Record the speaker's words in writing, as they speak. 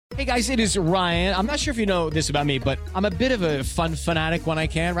Hey guys, it is Ryan. I'm not sure if you know this about me, but I'm a bit of a fun fanatic when I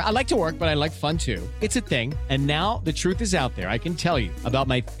can. I like to work, but I like fun too. It's a thing. And now the truth is out there. I can tell you about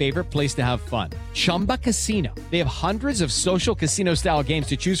my favorite place to have fun. Chumba Casino. They have hundreds of social casino style games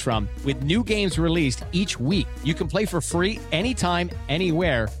to choose from with new games released each week. You can play for free anytime,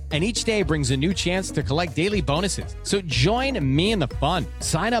 anywhere. And each day brings a new chance to collect daily bonuses. So join me in the fun.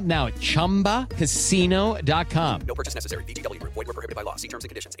 Sign up now at ChumbaCasino.com. No purchase necessary. VGW Group. Void where prohibited by law. See terms and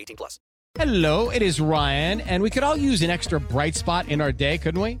conditions. 18+. Hello, it is Ryan, and we could all use an extra bright spot in our day,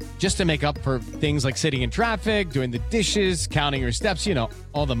 couldn't we? Just to make up for things like sitting in traffic, doing the dishes, counting your steps, you know,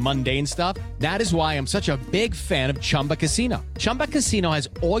 all the mundane stuff. That is why I'm such a big fan of Chumba Casino. Chumba Casino has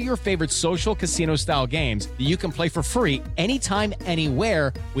all your favorite social casino-style games that you can play for free anytime,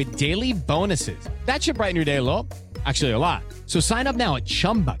 anywhere with daily bonuses. That should brighten your day a little. Actually, a lot. So sign up now at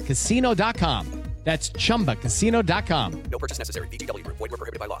ChumbaCasino.com. That's ChumbaCasino.com. No purchase necessary. VGW Group. Void where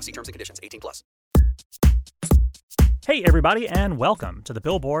prohibited by law. See terms and conditions. 18+. Hey, everybody, and welcome to the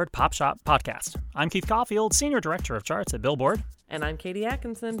Billboard Pop Shop Podcast. I'm Keith Caulfield, Senior Director of Charts at Billboard. And I'm Katie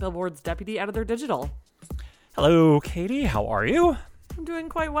Atkinson, Billboard's Deputy Editor Digital. Hello, Katie. How are you? I'm doing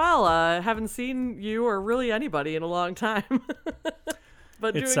quite well. Haven't seen you or really anybody in a long time.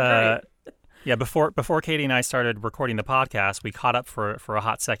 But doing great. Yeah, before Katie and I started recording the podcast, we caught up for a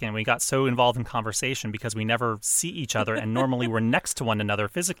hot second. We got so involved in conversation because we never see each other, and normally we're next to one another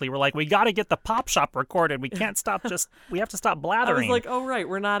physically. We're like, we got to get the Pop Shop recorded. We can't stop we have to stop blathering. I was like, oh, right,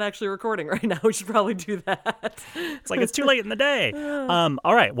 we're not actually recording right now. We should probably do that. It's like, it's too late in the day.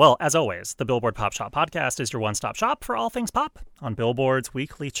 All right, well, as always, the Billboard Pop Shop Podcast is your one-stop shop for all things pop on Billboard's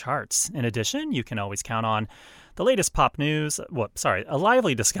weekly charts. In addition, you can always count on the latest pop news, a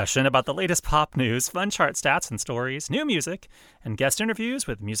lively discussion about the latest pop news, fun chart stats and stories, new music, and guest interviews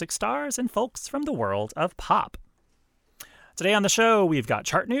with music stars and folks from the world of pop. Today on the show, we've got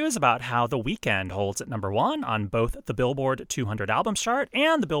chart news about how The Weeknd holds at number 1 on both the Billboard 200 Albums chart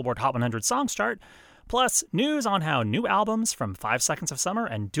and the Billboard Hot 100 Songs chart, plus news on how new albums from 5 Seconds of Summer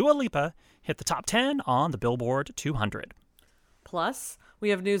and Dua Lipa hit the top 10 on the Billboard 200. Plus, we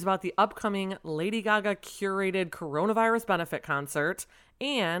have news about the upcoming Lady Gaga curated coronavirus benefit concert,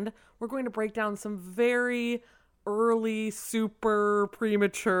 and we're going to break down some very early, super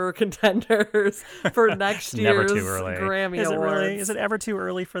premature contenders for next year's Grammy Awards. Is it ever too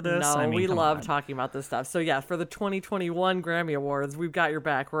early for this? No, we love talking about this stuff. So yeah, for the 2021 Grammy Awards, we've got your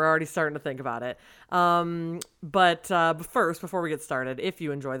back. We're already starting to think about it. But first, before we get started, if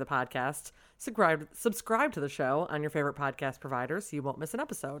you enjoy the podcast, subscribe to the show on your favorite podcast provider so you won't miss an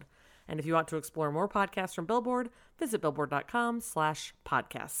episode. And if you want to explore more podcasts from Billboard, visit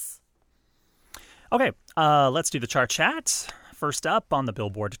billboard.com/podcasts. Okay, let's do the chart chat. First up on the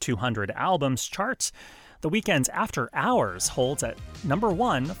Billboard 200 Albums chart, The Weeknd's After Hours holds at number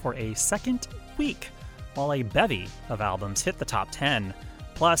 1 for a second week, while a bevy of albums hit the top 10.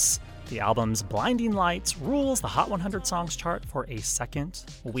 Plus, the album's Blinding Lights rules the Hot 100 Songs chart for a second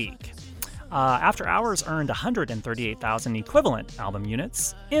week. After Hours earned 138,000 equivalent album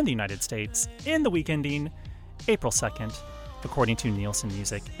units in the United States in the week ending April 2nd, according to Nielsen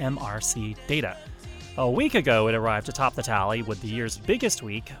Music MRC data. A week ago, it arrived atop the tally with the year's biggest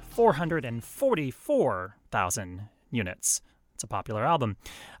week, 444,000 units. It's a popular album.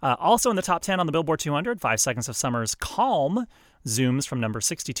 Also in the top 10 on the Billboard 200, 5 Seconds of Summer's Calm zooms from number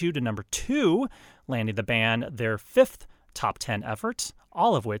 62 to number 2, landing the band their 5th top 10 effort,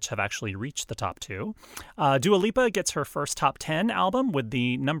 all of which have actually reached the top 2. Dua Lipa gets her first top 10 album with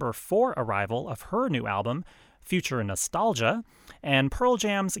the number 4 arrival of her new album, Future Nostalgia, and Pearl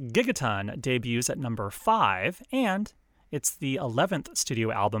Jam's Gigaton debuts at number 5, and it's the 11th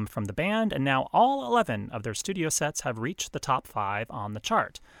studio album from the band, and now all 11 of their studio sets have reached the top 5 on the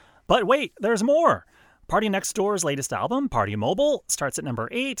chart. But wait, there's more! Party Next Door's latest album, Party Mobile, starts at number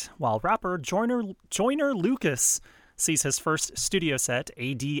 8, while rapper Joyner Lucas sees his first studio set,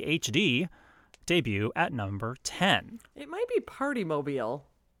 ADHD, debut at number 10. It might be Party Mobile.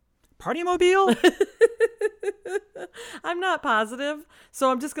 Party Mobile? I'm not positive,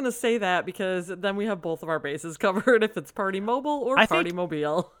 so I'm just going to say that because then we have both of our bases covered if it's Party Mobile or Party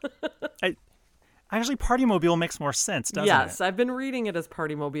Mobile. Actually, Party Mobile makes more sense, doesn't it? Yes, I've been reading it as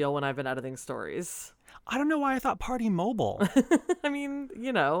Party Mobile when I've been editing stories. I don't know why I thought Party Mobile. I mean,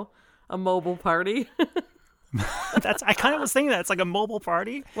 you know, a mobile party. I kind of was thinking that it's like a mobile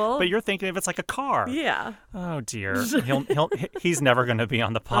party, but you're thinking if it's like a car. Yeah. Oh dear, he's never going to be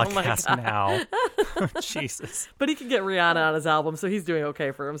on the podcast now. Jesus. But he can get Rihanna on his album, so he's doing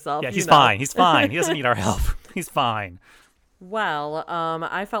okay for himself. Yeah, he's fine. He's fine. He doesn't need our help. He's fine. Well,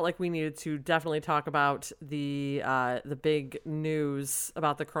 I felt like we needed to definitely talk about the big news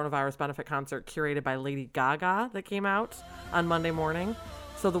about the coronavirus benefit concert curated by Lady Gaga that came out on Monday morning.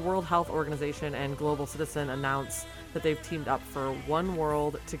 So the World Health Organization and Global Citizen announced that they've teamed up for One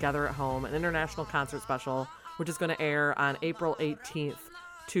World Together at Home, an international concert special, which is going to air on April 18th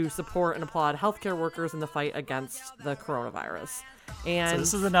to support and applaud healthcare workers in the fight against the coronavirus. And so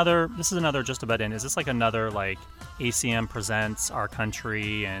this is another just about in. Is this like another like ACM presents Our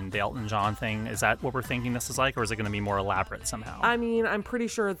Country and the Elton John thing? Is that what we're thinking this is like, or is it going to be more elaborate somehow? I mean, I'm pretty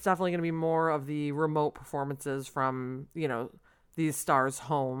sure it's definitely going to be more of the remote performances from, these stars'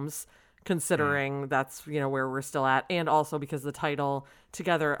 homes, considering that's, where we're still at. And also because the title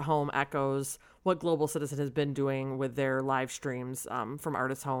Together at Home echoes what Global Citizen has been doing with their live streams from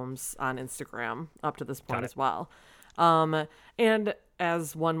artists' homes on Instagram up to this point as well. And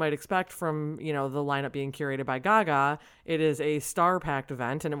as one might expect from, the lineup being curated by Gaga, it is a star-packed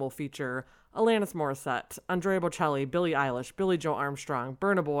event, and it will feature Alanis Morissette, Andrea Bocelli, Billie Eilish, Billie Joe Armstrong,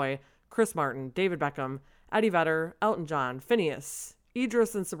 Burna Boy, Chris Martin, David Beckham, Eddie Vedder, Elton John, Phineas,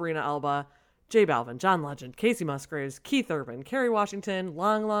 Idris and Sabrina Alba, J Balvin, John Legend, Casey Musgraves, Keith Urban, Kerry Washington,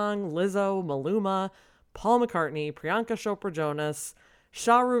 Long Long, Lizzo, Maluma, Paul McCartney, Priyanka Chopra Jonas,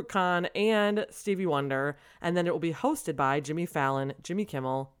 Shah Rukh Khan, and Stevie Wonder. And then it will be hosted by Jimmy Fallon, Jimmy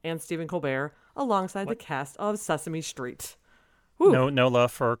Kimmel, and Stephen Colbert alongside the cast of Sesame Street. Woo. No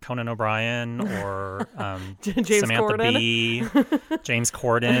love for Conan O'Brien or James Samantha Corden. Bee, James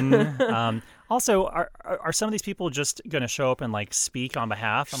Corden. Also, are some of these people just going to show up and like speak on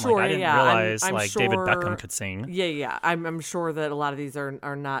behalf? Sure, I didn't realize I'm sure, David Beckham could sing. Yeah. I'm sure that a lot of these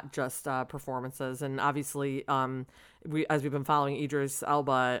are not just performances, and obviously, as we've been following, Idris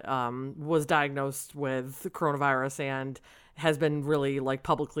Elba was diagnosed with coronavirus and has been really like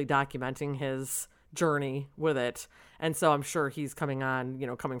publicly documenting his journey with it. And so I'm sure he's coming on,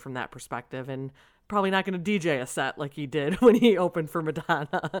 coming from that perspective, and probably not going to DJ a set like he did when he opened for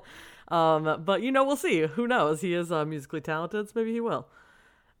Madonna. But, we'll see. Who knows? He is musically talented, so maybe he will.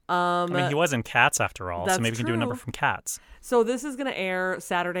 He was in Cats after all, so maybe he can do a number from Cats. So this is going to air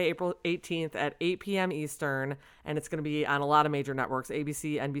Saturday, April 18th at 8 p.m. Eastern, and it's going to be on a lot of major networks,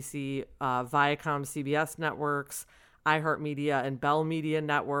 ABC, NBC, Viacom, CBS networks, iHeartMedia, and Bell Media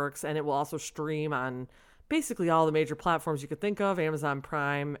networks, and it will also stream on basically all the major platforms you could think of: Amazon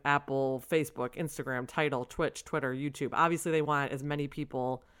Prime, Apple, Facebook, Instagram, Tidal, Twitch, Twitter, YouTube. Obviously, they want as many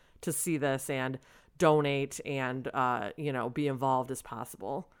people to see this and donate and, be involved as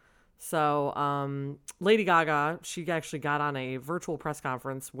possible. So Lady Gaga, she actually got on a virtual press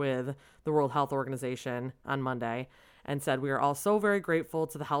conference with the World Health Organization on Monday and said, "We are all so very grateful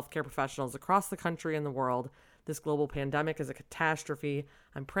to the healthcare professionals across the country and the world. This global pandemic is a catastrophe.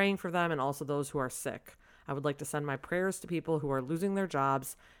 I'm praying for them and also those who are sick. I would like to send my prayers to people who are losing their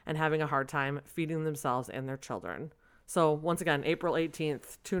jobs and having a hard time feeding themselves and their children." So once again, April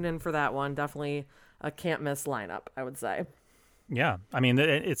 18th, tune in for that one. Definitely a can't miss lineup, I would say. Yeah, I mean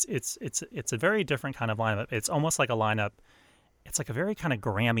it's a very different kind of lineup. It's almost like a lineup. It's like a very kind of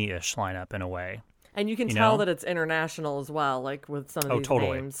Grammy-ish lineup in a way. And you can tell that it's international as well, like with some of these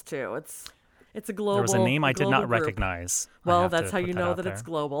names too. It's a global. There was a name I did not group. recognize. Well, that's how you know that it's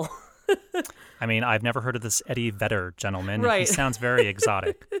global. I mean, I've never heard of this Eddie Vedder gentleman. Right. He sounds very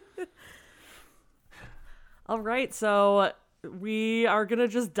exotic. All right, so we are going to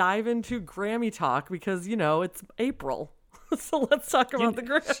just dive into Grammy talk because, it's April. So let's talk about the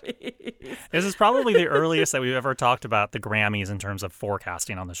Grammys. This is probably the earliest that we've ever talked about the Grammys in terms of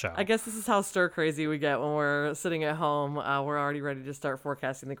forecasting on the show. I guess this is how stir crazy we get when we're sitting at home. We're already ready to start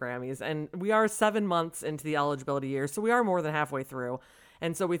forecasting the Grammys. And we are 7 months into the eligibility year, so we are more than halfway through.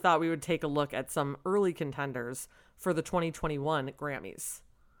 And so we thought we would take a look at some early contenders for the 2021 Grammys.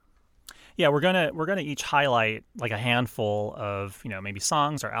 Yeah, we're gonna each highlight like a handful of maybe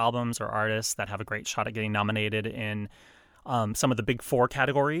songs or albums or artists that have a great shot at getting nominated in some of the big four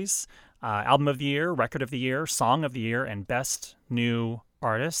categories: album of the year, record of the year, song of the year, and best new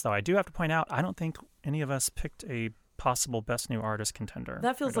artist. Though I do have to point out, I don't think any of us picked a possible best new artist contender.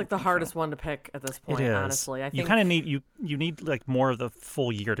 That feels like the hardest one to pick at this point. It is. Honestly, I think you kind of need you need like more of the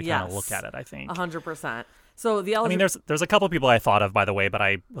full year to kind of look at it. I think 100%. So the I mean, there's a couple of people I thought of, by the way, but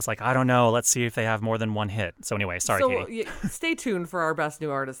I was like, I don't know. Let's see if they have more than one hit. So anyway, sorry, Katie. Stay tuned for our best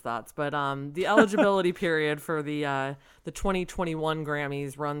new artist thoughts. But the eligibility period for the 2021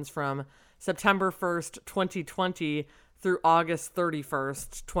 Grammys runs from September 1st, 2020 through August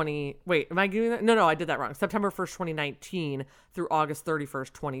 31st, Wait, am I getting that? No, I did that wrong. September 1st, 2019 through August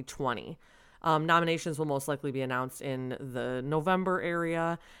 31st, 2020. Nominations will most likely be announced in the November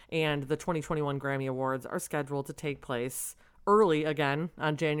area, and the 2021 Grammy Awards are scheduled to take place early again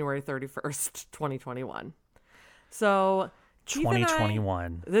on January 31st, 2021. So Keith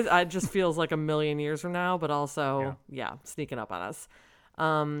 2021. It just feels like a million years from now, but also, sneaking up on us.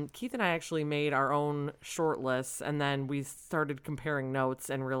 Keith and I actually made our own short lists, and then we started comparing notes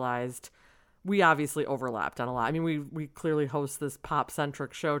and realized we obviously overlapped on a lot. I mean, we clearly host this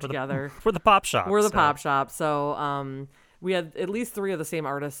pop-centric show together. We're the Pop Shop. We're the Pop Shop. So we had at least 3 of the same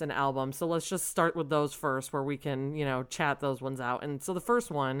artists and albums. So let's just start with those first, where we can, chat those ones out. And so the first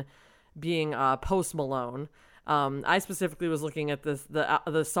one being Post Malone. I specifically was looking at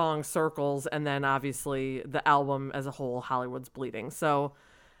the song Circles, and then obviously the album as a whole, Hollywood's Bleeding. So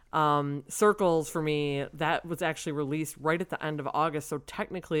Circles, for me, that was actually released right at the end of August, so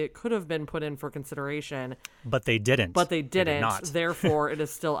technically it could have been put in for consideration. But they didn't. They did not. Therefore, it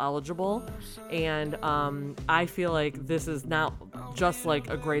is still eligible. And I feel like this is not just like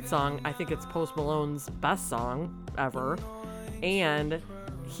a great song. I think it's Post Malone's best song ever. And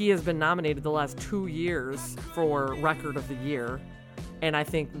he has been nominated the last 2 years for Record of the Year. And I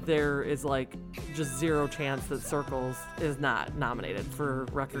think there is like just zero chance that Circles is not nominated for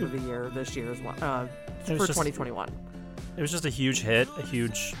Record of the Year this year as well, for 2021. It was just a huge hit, a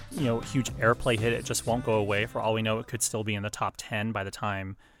huge airplay hit. It just won't go away. For all we know, it could still be in the top 10 by the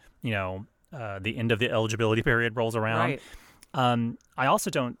time, the end of the eligibility period rolls around. Right. I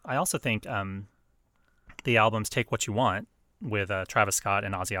also think the album's Take What You Want with Travis Scott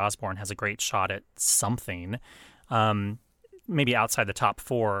and Ozzy Osbourne has a great shot at something. Maybe outside the top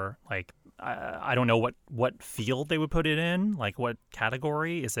 4, like I don't know what field they would put it in, like what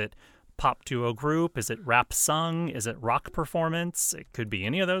category. Is it pop duo group? Is it rap sung? Is it rock performance? It could be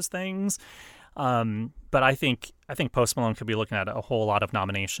any of those things. But I think Post Malone could be looking at a whole lot of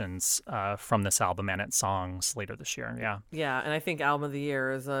nominations from this album and its songs later this year. Yeah, and I think Album of the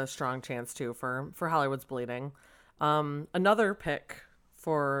Year is a strong chance too for Hollywood's Bleeding. Another pick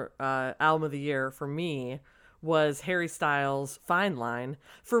for Album of the Year for me was Harry Styles' Fine Line,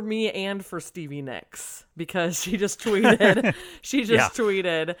 for me and for Stevie Nicks, because she just tweeted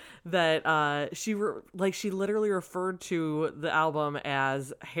tweeted that she literally referred to the album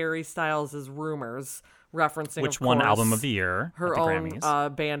as Harry Styles' Rumors, referencing, which of won course, Album of the Year her at the own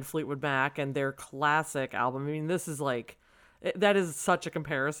Grammys. Band Fleetwood Mac and their classic album. I mean, this is like, that is such a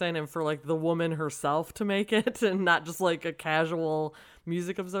comparison, and for like the woman herself to make it and not just like a casual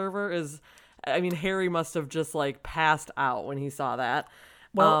music observer is, I mean, Harry must have just like passed out when he saw that.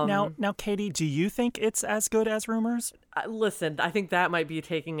 Well, now, Katie, do you think it's as good as Rumors? Listen, I think that might be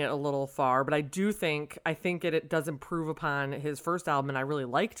taking it a little far, but I think it does improve upon his first album, and I really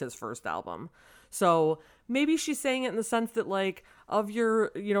liked his first album. So maybe she's saying it in the sense that, like, of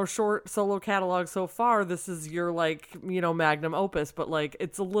your, short solo catalog so far, this is your, like, magnum opus, but like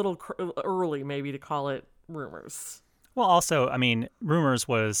it's a little early maybe to call it Rumors. Well, also, I mean, Rumors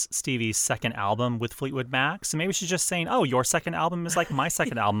was Stevie's second album with Fleetwood Mac, so maybe she's just saying, oh, your second album is like my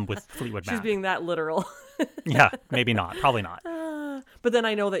second album with Fleetwood Mac. She's being that literal. Yeah, maybe not. Probably not. But then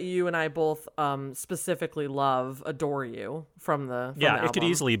I know that you and I both specifically love Adore You from the yeah, album. It could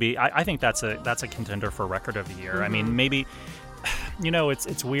easily be. I think that's a contender for Record of the Year. Mm-hmm. I mean, maybe,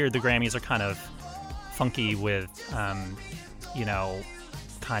 it's weird. The Grammys are kind of funky with,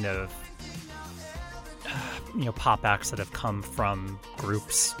 kind of, pop acts that have come from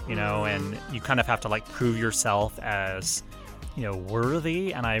groups, and you kind of have to like prove yourself as,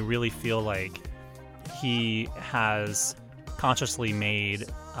 worthy. And I really feel like he has consciously made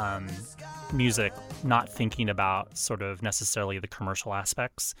music not thinking about sort of necessarily the commercial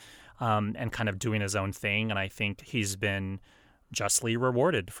aspects, and kind of doing his own thing. And I think he's been justly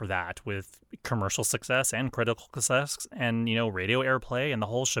rewarded for that with commercial success and critical success and, radio airplay and the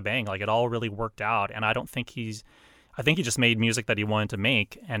whole shebang. Like, it all really worked out. And I think he just made music that he wanted to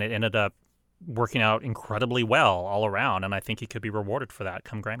make, and it ended up working out incredibly well all around. And I think he could be rewarded for that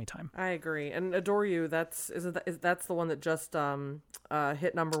come Grammy time. I agree. And Adore You, that's the one that just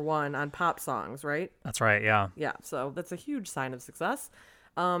hit number 1 on pop songs, right? That's right. Yeah. Yeah. So that's a huge sign of success.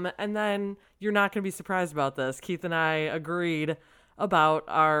 And then you're not going to be surprised about this. Keith and I agreed about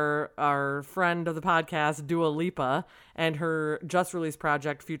our friend of the podcast, Dua Lipa, and her just released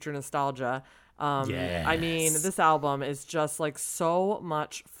project, Future Nostalgia. Yes. I mean, this album is just like so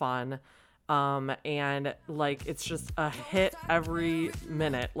much fun. And like, it's just a hit every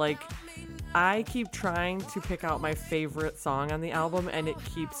minute. Like, I keep trying to pick out my favorite song on the album, and it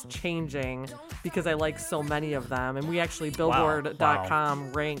keeps changing because I like so many of them. And we actually,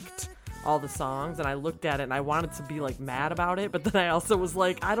 Billboard.com ranked all the songs, and I looked at it and I wanted to be like mad about it, but then I also was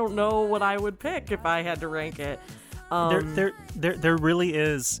like, I don't know what I would pick if I had to rank it. There really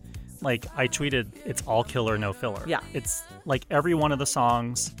is like I tweeted, it's all killer, no filler. Yeah. It's like every one of the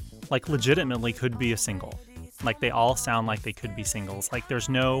songs, like legitimately could be a single. Like they all sound like they could be singles. Like there's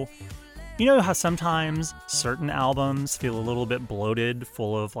no, you know how sometimes certain albums feel a little bit bloated,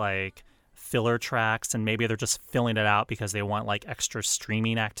 full of like filler tracks, and maybe they're just filling it out because they want like extra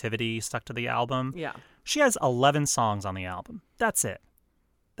streaming activity stuck to the album. Yeah. She has 11 songs on the album. That's it.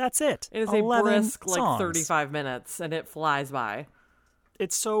 That's it. It is a 11 brisk, songs. like 35 minutes, and it flies by.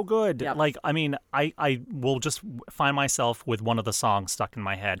 It's so good. Yep. Like, I mean, I will just find myself with one of the songs stuck in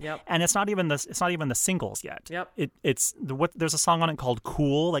my head. Yep. And it's not even the singles yet. Yep. There's a song on it called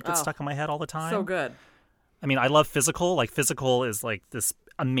Cool, like that's Oh, stuck in my head all the time. So good. I mean, I love Physical. Like Physical is like this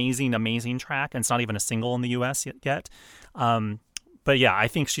amazing track, and it's not even a single in the US yet. But yeah, I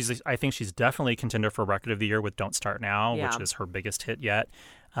think she's definitely a contender for Record of the Year with Don't Start Now, Yeah. which is her biggest hit yet.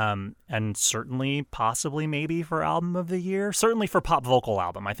 And certainly, possibly, maybe for Album of the Year. Certainly for Pop Vocal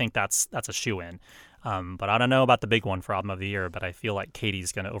Album. I think that's a shoo-in. But I don't know about the big one for Album of the Year. But I feel like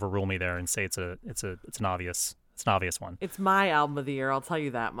Katie's going to overrule me there and say it's an obvious one. It's my album of the year. I'll tell you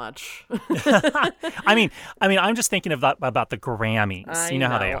that much. I mean, I'm just thinking about the Grammys. You know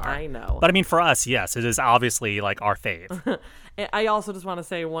how they are. I know. But I mean, for us, yes, it is obviously like our fave. I also just want to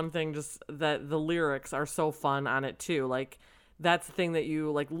say one thing, just that the lyrics are so fun on it too. Like that's the thing that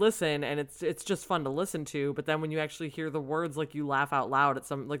you like listen, and it's just fun to listen to. But then when you actually hear the words, like you laugh out loud at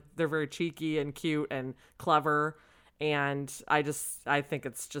some, like they're very cheeky and cute and clever. And I think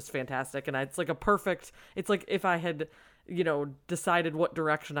it's just fantastic. And it's like it's like if I had, decided what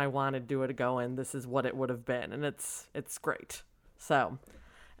direction I wanted to go in, this is what it would have been. And it's great. So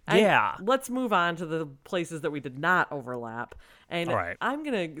yeah. Let's move on to the places that we did not overlap. And All right. I'm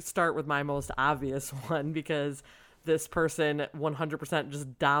going to start with my most obvious one because this person 100%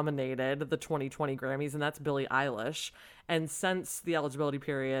 just dominated the 2020 Grammys, and that's Billie Eilish. And since the eligibility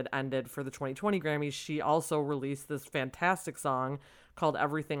period ended for the 2020 Grammys, she also released this fantastic song called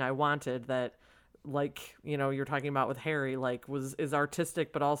Everything I Wanted that, like, you're talking about with Harry, like is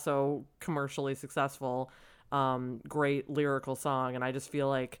artistic but also commercially successful. Great lyrical song. And I just feel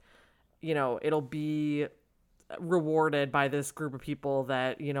like, it'll be rewarded by this group of people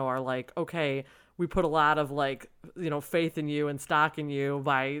that, are like, okay, we put a lot of like, faith in you and stock in you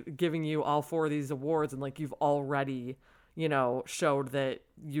by giving you all 4 of these awards. And like, you've already, showed that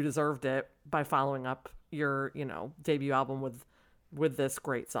you deserved it by following up your, debut album with this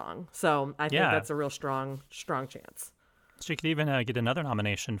great song. So I think that's a real strong chance. She could even get another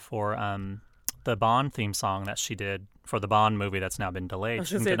nomination for the Bond theme song that she did for the Bond movie that's now been delayed.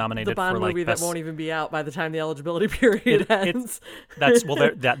 She can get nominated the Bond for like movie best... that won't even be out by the time the eligibility period ends. There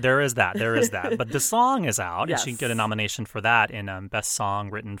is that. But the song is out, Yes. and she can get a nomination for that in best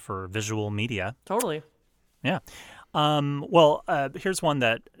song written for visual media. Totally. Yeah. Here's one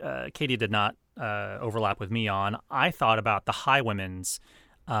that Katie did not overlap with me on. I thought about the Highwomen's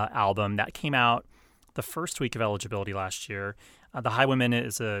album that came out the first week of eligibility last year. The Highwomen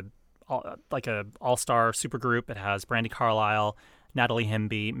is a all-star supergroup. It has Brandi Carlile, Natalie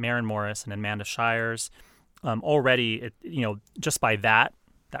Hemby, Maren Morris, and Amanda Shires. Already, just by that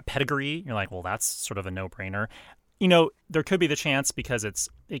pedigree, you're like, well, that's sort of a no-brainer. There could be the chance because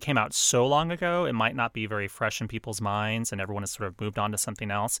it came out so long ago, it might not be very fresh in people's minds, and everyone has sort of moved on to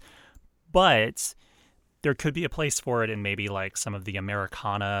something else. But there could be a place for it in maybe like some of the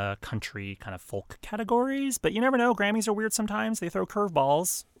Americana, country, kind of folk categories. But you never know. Grammys are weird sometimes. They throw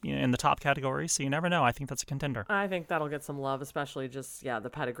curveballs in the top categories, so you never know. I think that's a contender. I think that'll get some love, especially just, the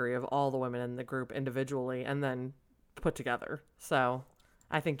pedigree of all the women in the group individually and then put together. So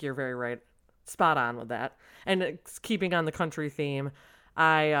I think you're very right. Spot on with that. And keeping on the country theme,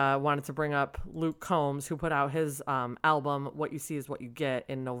 I wanted to bring up Luke Combs, who put out his album, What You See Is What You Get,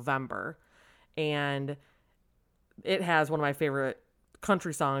 in November. And it has one of my favorite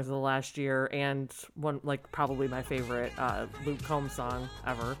country songs of the last year and probably my favorite Luke Combs song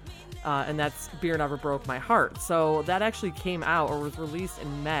ever. And that's Beer Never Broke My Heart. So that actually came out or was released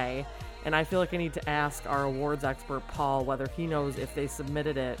in May. And I feel like I need to ask our awards expert, Paul, whether he knows if they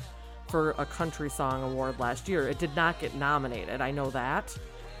submitted it for a country song award last year. It did not get nominated. I know that.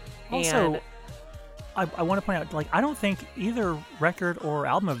 Also, and I want to point out, I don't think either record or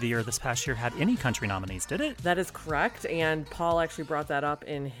album of the year this past year had any country nominees, did it? that is correct. And Paul actually brought that up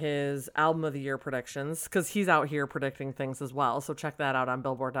in his album of the year predictions because he's out here predicting things as well. So check that out on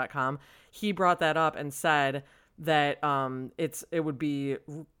billboard.com. He brought that up and said that it would be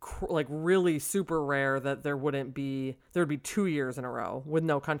really super rare that there would be 2 years in a row with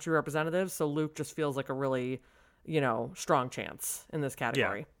no country representatives. So Luke just feels like a really, strong chance in this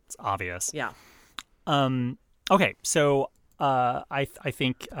category. Yeah, it's obvious. Yeah. Okay, so I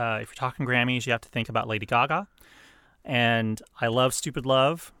think if you're talking Grammys, you have to think about Lady Gaga. And I love Stupid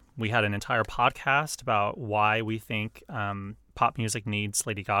Love. We had an entire podcast about why we think pop music needs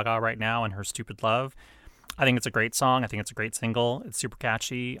Lady Gaga right now and her Stupid Love. I think it's a great song. I think it's a great single. It's super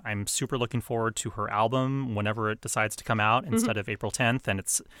catchy. I'm super looking forward to her album whenever it decides to come out instead of April 10th. And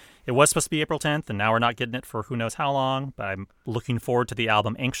it was supposed to be April 10th, and now we're not getting it for who knows how long. But I'm looking forward to the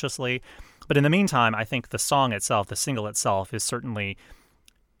album anxiously. But in the meantime, I think the song itself, the single itself, is certainly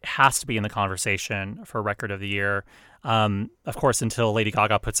has to be in the conversation for Record of the Year. Of course, until Lady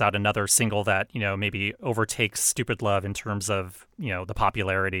Gaga puts out another single that, maybe overtakes Stupid Love in terms of, the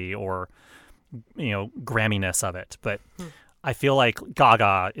popularity or, Gramminess of it. But I feel like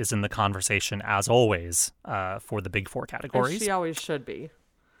Gaga is in the conversation, as always, for the big four categories. And she always should be.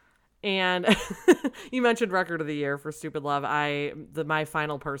 And you mentioned Record of the Year for Stupid Love. My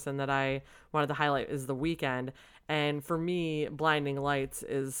final person that I wanted to highlight is The Weeknd. And for me, Blinding Lights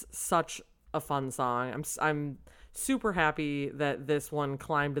is such a fun song. I'm super happy that this one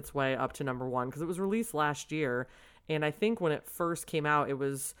climbed its way up to number one because it was released last year. And I think when it first came out, it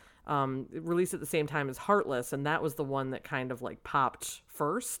was released at the same time as Heartless. And that was the one that kind of like popped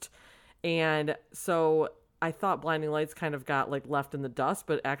first. And so I thought Blinding Lights kind of got like left in the dust,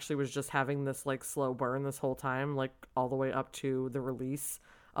 but actually was just having this like slow burn this whole time, like all the way up to the release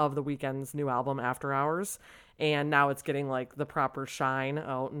of The Weeknd's new album After Hours. And now it's getting like the proper shine,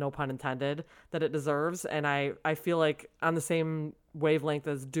 no pun intended, that it deserves. And I feel like on the same wavelength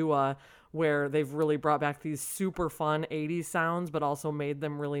as Dua, where they've really brought back these super fun 80s sounds, but also made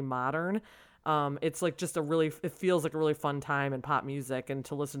them really modern. It's like just it feels like a really fun time in pop music and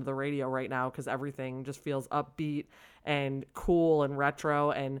to listen to the radio right now because everything just feels upbeat and cool and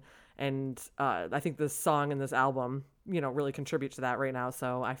retro. And I think this song and this album, really contribute to that right now.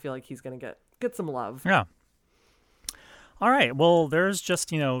 So I feel like he's going to get some love. Yeah. All right. Well, there's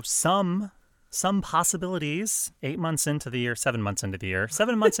just, some possibilities 8 months into the year, 7 months into the year,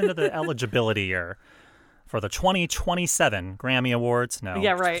 7 months into the eligibility year for the 2027 Grammy Awards. No,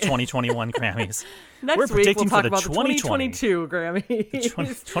 yeah, right. 2021 Grammys. Next week we'll talk about the 2022 Grammys.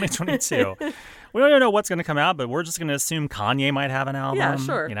 2022. We don't know what's going to come out, but we're just going to assume Kanye might have an album. Yeah,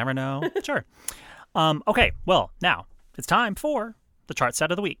 sure. You never know. Sure. Okay, well, now it's time for the chart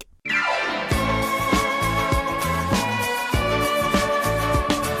set of the week.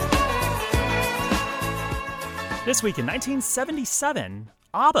 This week in 1977,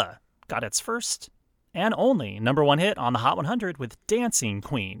 ABBA got its first and only number one hit on the Hot 100 with Dancing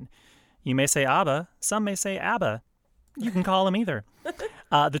Queen. You may say ABBA, some may say ABBA. You can call them either.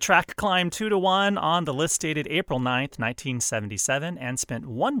 The track climbed 2-1 on the list dated April 9th, 1977, and spent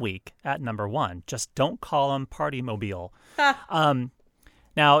 1 week at number one. Just don't call them Party Mobile.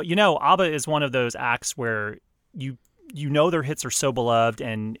 Now, ABBA is one of those acts where their hits are so beloved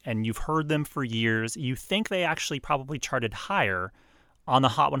and you've heard them for years. You think they actually probably charted higher on the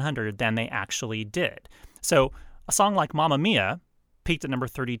Hot 100 than they actually did. So a song like Mamma Mia peaked at number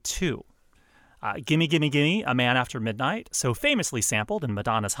 32. Gimme, Gimme, Gimme, A Man After Midnight, so famously sampled in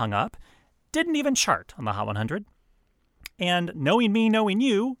Madonna's Hung Up, didn't even chart on the Hot 100. And Knowing Me, Knowing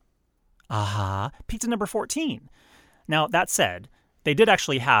You, peaked at number 14. Now, that said, they did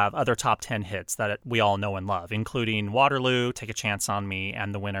actually have other top 10 hits that we all know and love, including Waterloo, Take a Chance on Me,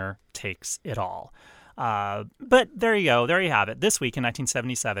 and The Winner Takes It All. But there you go. There you have it. This week in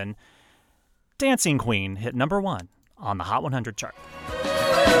 1977, Dancing Queen hit number one on the Hot 100 chart.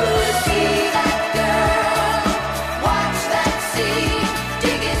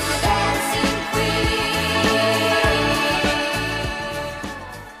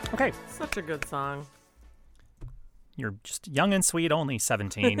 Okay. Such a good song. You're just young and sweet, only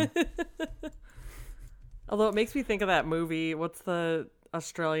 17. Although it makes me think of that movie. What's the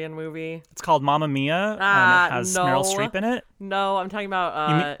Australian movie? It's called Mamma Mia. It has Meryl Streep in it. No, I'm talking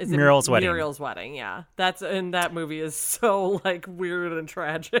about Muriel's Wedding. Muriel's Wedding, yeah. That movie is so like weird and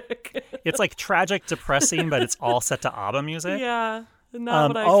tragic. It's like tragic, depressing, but it's all set to ABBA music. Yeah, not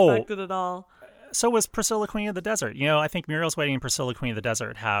what I expected at all. So was Priscilla, Queen of the Desert. I think Muriel's Wedding and Priscilla, Queen of the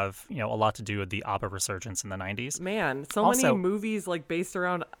Desert have, a lot to do with the ABBA resurgence in the 90s. Man, many movies like based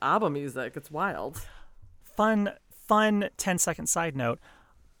around ABBA music. It's wild. Fun 10-second side note.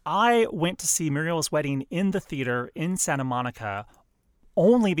 I went to see Muriel's Wedding in the theater in Santa Monica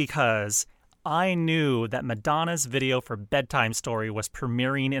only because I knew that Madonna's video for Bedtime Story was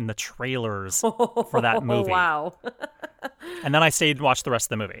premiering in the trailers for that movie. Wow. And then I stayed and watched the rest of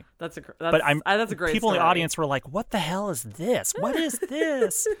the movie. That's a great people story. in the audience were like, what the hell is this? What is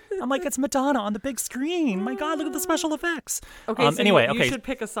this? I'm like, it's Madonna on the big screen. My God, look at the special effects. Okay, so you should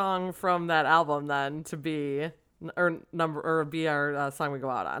pick a song from that album then to be or be our song we go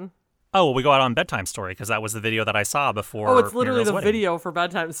out on? Oh, well, we go out on Bedtime Story because that was the video that I saw before. Oh, it's literally Muriel's the wedding. video for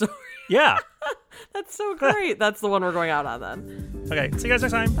Bedtime Story. Yeah. That's so great. That's the one we're going out on then. Okay, see you guys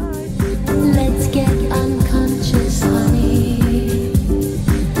next time. Let's get unconscious, honey.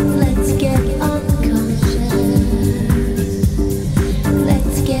 Let's get unconscious.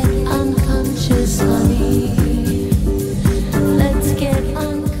 Let's get unconscious, honey. Let's get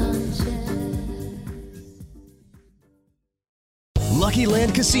unconscious. Lucky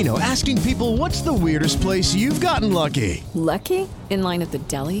Land Casino, asking people, what's the weirdest place you've gotten lucky? Lucky? In line at the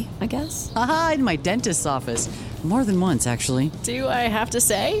deli, I guess? Aha, in my dentist's office. More than once, actually. Do I have to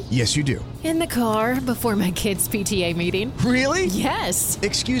say? Yes, you do. In the car before my kids' PTA meeting. Really? Yes.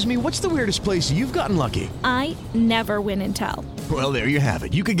 Excuse me, what's the weirdest place you've gotten lucky? I never win and tell. Well, there you have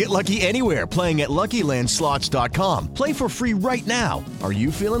it. You can get lucky anywhere, playing at LuckyLandSlots.com. Play for free right now. Are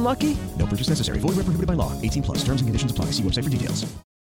you feeling lucky? No purchase necessary. Void where prohibited by law. 18+. Terms and conditions apply. See website for details.